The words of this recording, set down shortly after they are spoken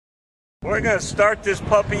We're going to start this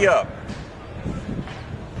puppy up.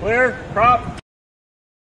 Clear? Prop.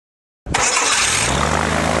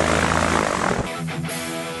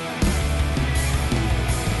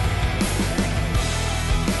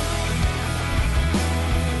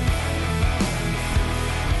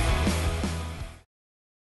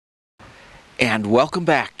 And welcome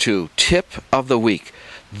back to Tip of the Week.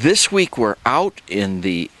 This week we're out in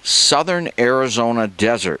the southern Arizona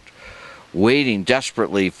desert, waiting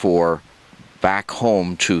desperately for back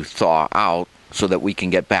home to thaw out so that we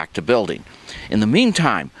can get back to building. In the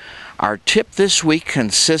meantime, our tip this week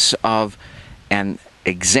consists of an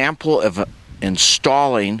example of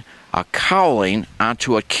installing a cowling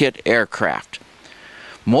onto a kit aircraft.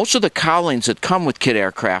 Most of the cowlings that come with kit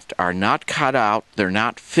aircraft are not cut out, they're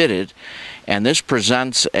not fitted, and this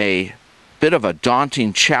presents a bit of a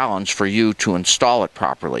daunting challenge for you to install it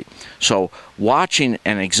properly. So watching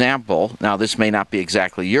an example, now this may not be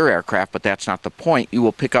exactly your aircraft, but that's not the point. You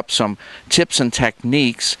will pick up some tips and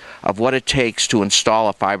techniques of what it takes to install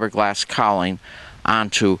a fiberglass cowling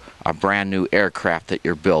onto a brand new aircraft that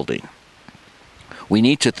you're building. We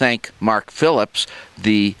need to thank Mark Phillips,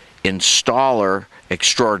 the installer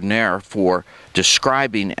extraordinaire, for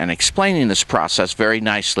describing and explaining this process very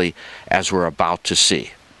nicely, as we're about to see.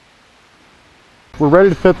 We're ready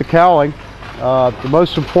to fit the cowling. The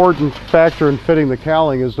most important factor in fitting the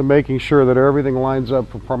cowling is to making sure that everything lines up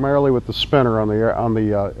primarily with the spinner on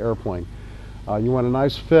the airplane. You want a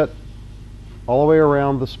nice fit all the way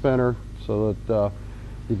around the spinner so that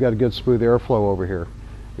you've got a good smooth airflow over here.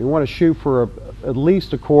 You want to shoot for at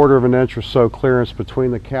least 1/4 of an inch or so clearance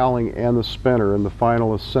between the cowling and the spinner in the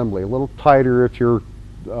final assembly. A little tighter if you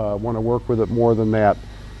want to work with it more than that.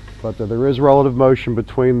 But there is relative motion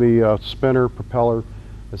between the spinner, propeller,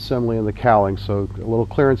 assembly, and the cowling, so a little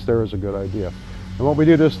clearance there is a good idea. And what we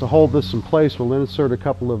do just to hold this in place, we'll insert a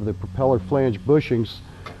couple of the propeller flange bushings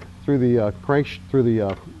through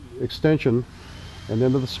the extension and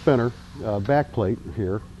into the spinner back plate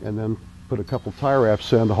here, and then put a couple tie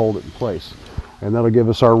wraps in to hold it in place. And that'll give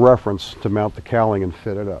us our reference to mount the cowling and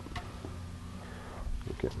fit it up.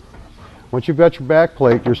 Okay. Once you've got your back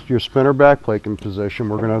plate, your spinner back plate in position,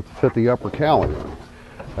 we're going to fit the upper cowling.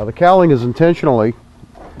 Now the cowling is intentionally,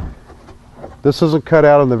 this isn't cut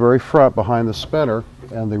out on the very front behind the spinner,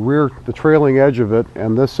 and the trailing edge of it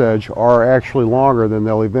and this edge are actually longer than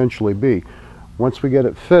they'll eventually be. Once we get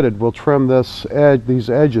it fitted, we'll trim these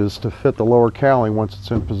edges to fit the lower cowling once it's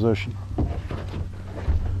in position.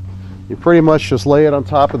 You pretty much just lay it on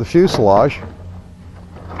top of the fuselage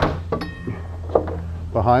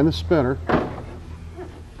behind the spinner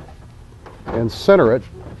and center it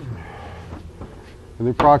in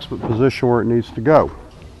the approximate position where it needs to go.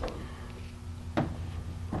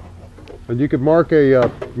 And you could mark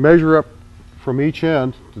a measure up from each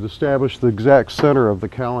end to establish the exact center of the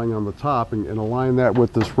cowling on the top and align that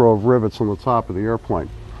with this row of rivets on the top of the airplane.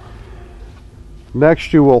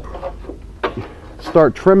 Next, you will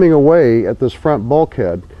start trimming away at this front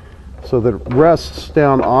bulkhead so that it rests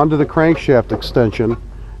down onto the crankshaft extension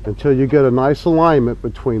until you get a nice alignment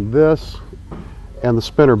between this and the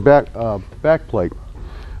spinner back plate.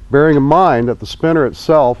 Bearing in mind that the spinner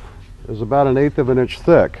itself is about 1/8 of an inch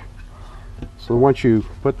thick. So once you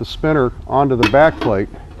put the spinner onto the back plate,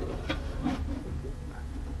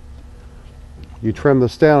 you trim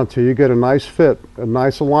this down until you get a nice fit, a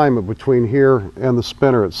nice alignment between here and the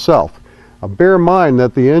spinner itself. Bear in mind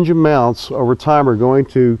that the engine mounts over time are going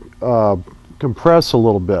to compress a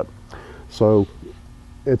little bit. So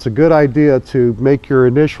it's a good idea to make your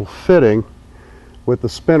initial fitting with the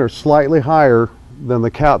spinner slightly higher than the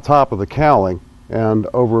top of the cowling, and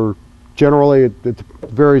generally it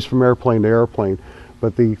varies from airplane to airplane,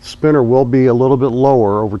 but the spinner will be a little bit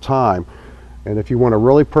lower over time. And if you want a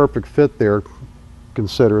really perfect fit there,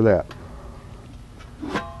 consider that.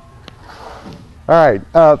 All right.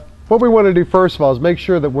 What we want to do first of all is make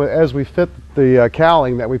sure that as we fit the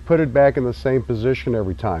cowling that we put it back in the same position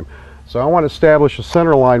every time. So I want to establish a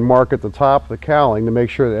center line mark at the top of the cowling to make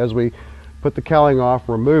sure that as we put the cowling off,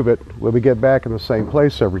 remove it, we get back in the same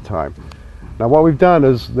place every time. Now what we've done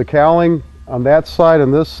is the cowling on that side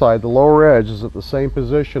and this side, the lower edge is at the same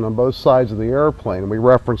position on both sides of the airplane, and we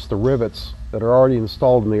reference the rivets that are already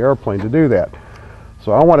installed in the airplane to do that.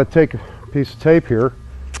 So I want to take a piece of tape here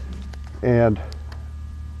and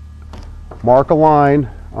mark a line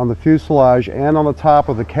on the fuselage and on the top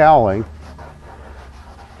of the cowling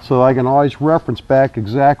so I can always reference back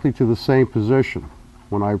exactly to the same position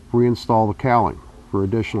when I reinstall the cowling for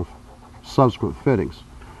additional subsequent fittings.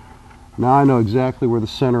 Now I know exactly where the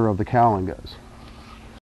center of the cowling goes.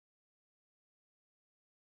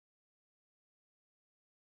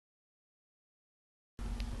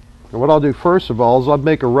 And what I'll do first of all is I'll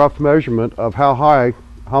make a rough measurement of how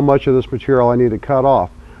much of this material I need to cut off.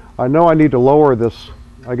 I know I need to lower this.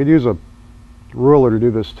 I could use a ruler to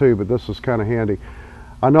do this too, but this is kind of handy.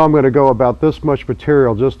 I know I'm going to go about this much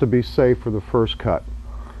material just to be safe for the first cut.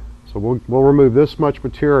 So we'll remove this much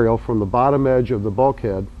material from the bottom edge of the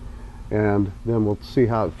bulkhead, and then we'll see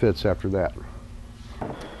how it fits after that.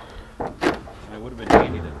 It would have been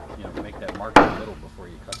handy to make that mark in the middle before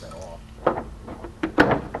you cut that off.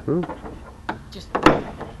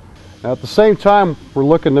 Now at the same time, we're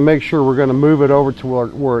looking to make sure we're going to move it over to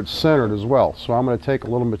where it's centered as well. So I'm going to take a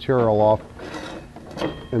little material off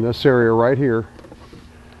in this area right here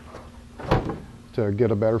to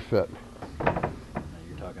get a better fit. Now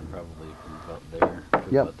you're talking probably from about there to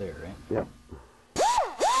Yep. about there, right? Yep.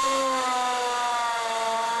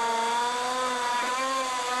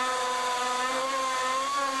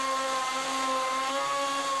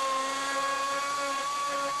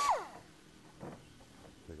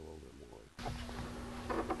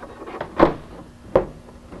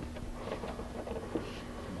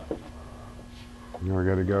 You know, I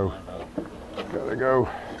gotta go. Gotta go.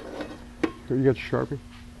 Here, you got your Sharpie?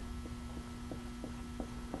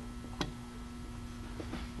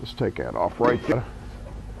 Let's take that off right there.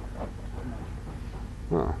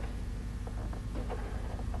 Huh.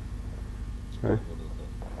 Okay.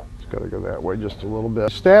 It's gotta go that way just a little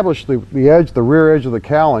bit. Establish the rear edge of the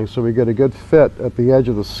cowling so we get a good fit at the edge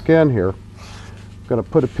of the skin here. I'm gonna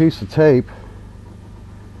put a piece of tape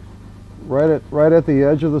right at the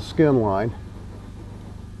edge of the skin line,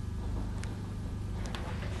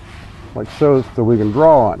 like so that we can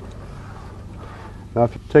draw on. Now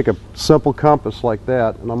if you take a simple compass like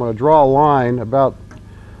that, and I'm going to draw a line about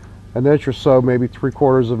an inch or so, maybe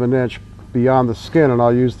 3/4 of an inch beyond the skin, and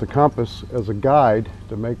I'll use the compass as a guide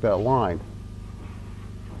to make that line.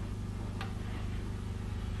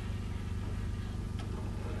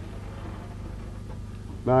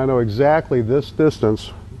 Now I know exactly this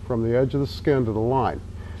distance from the edge of the skin to the line,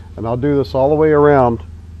 and I'll do this all the way around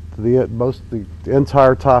to the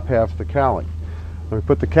entire top half of the cowling. Let me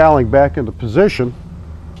put the cowling back into position.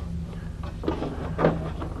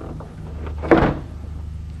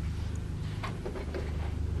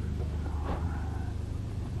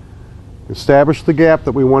 Establish the gap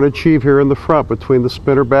that we want to achieve here in the front between the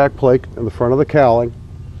spinner back plate and the front of the cowling.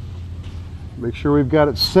 Make sure we've got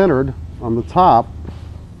it centered on the top.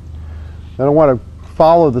 Then I want to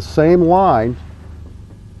follow the same line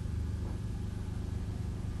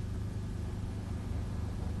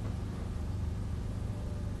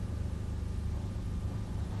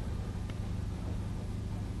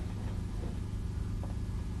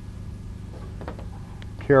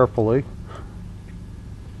carefully.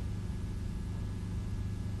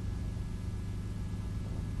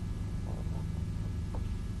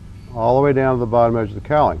 All the way down to the bottom edge of the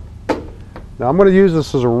cowling. Now I'm going to use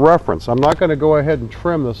this as a reference. I'm not going to go ahead and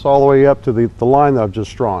trim this all the way up to the line that I've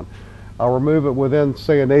just drawn. I'll remove it within,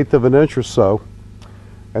 say, 1/8 of an inch or so,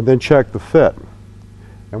 and then check the fit.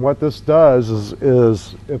 And what this does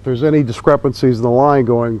is if there's any discrepancies in the line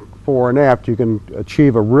going fore and aft, you can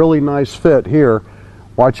achieve a really nice fit here,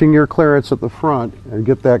 watching your clearance at the front, and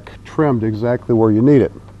get that trimmed exactly where you need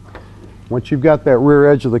it. Once you've got that rear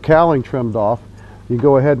edge of the cowling trimmed off, you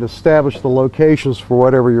go ahead and establish the locations for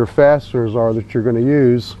whatever your fasteners are that you're going to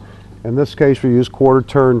use. In this case, we use 1/4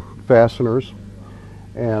 turn fasteners,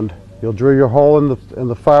 and you'll drill your hole in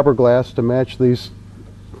the fiberglass to match these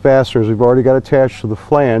fasteners we've already got attached to the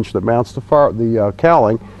flange that mounts the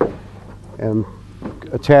cowling, and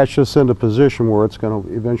attach this into position where it's going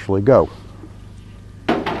to eventually go.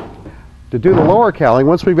 To do the lower cowling,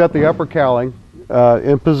 once we've got the upper cowling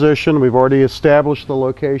in position, we've already established the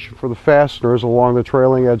location for the fasteners along the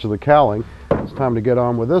trailing edge of the cowling. It's time to get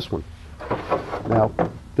on with this one. Now,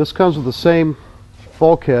 this comes with the same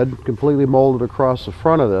bulkhead completely molded across the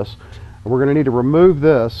front of this. And we're going to need to remove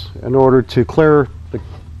this in order to clear the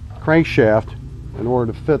crankshaft in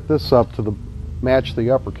order to fit this up to match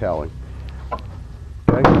the upper cowling.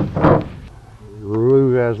 Okay?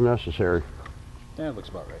 Remove as necessary. Yeah, it looks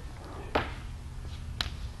about right.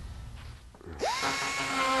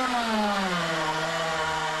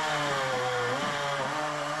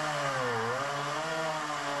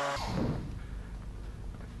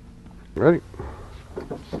 Ready?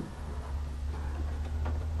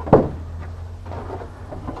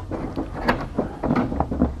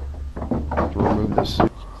 Remove this.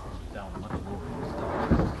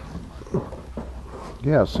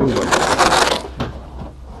 Yeah, it seems like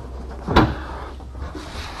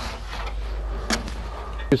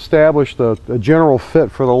established a general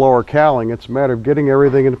fit for the lower cowling. It's a matter of getting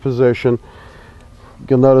everything into position,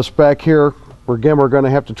 You'll notice back here, again, we're going to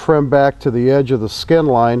have to trim back to the edge of the skin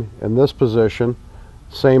line in this position,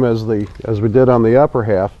 same as we did on the upper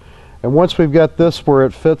half. And once we've got this where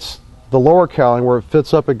it fits, the lower cowling where it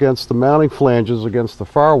fits up against the mounting flanges against the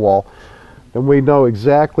firewall, then we know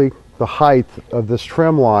exactly the height of this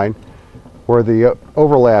trim line where the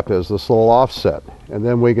overlap is, this little offset. And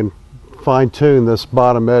then we can fine-tune this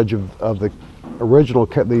bottom edge of the original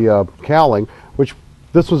cowling, which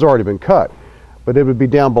this has already been cut, but it would be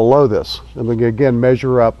down below this. And we can again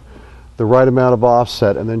measure up the right amount of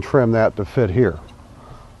offset and then trim that to fit here.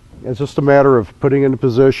 It's just a matter of putting it into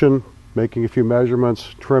position, making a few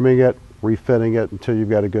measurements, trimming it, refitting it until you've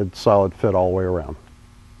got a good solid fit all the way around.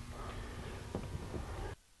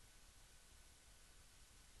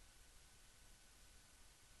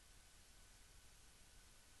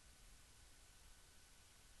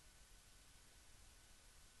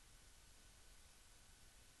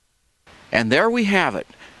 And there we have it.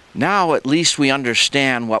 Now at least we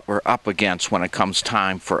understand what we're up against when it comes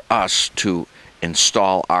time for us to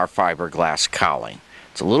install our fiberglass cowling.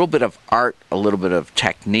 It's a little bit of art, a little bit of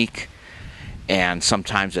technique, and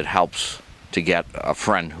sometimes it helps to get a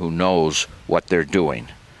friend who knows what they're doing.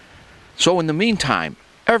 So in the meantime,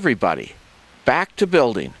 everybody, back to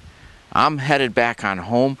building. I'm headed back on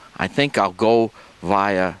home. I think I'll go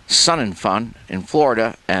via Sun and Fun in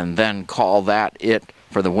Florida and then call that it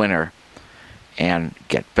for the winter and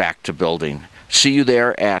get back to building. See you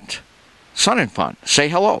there at Sun and Fun. Say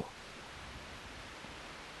hello.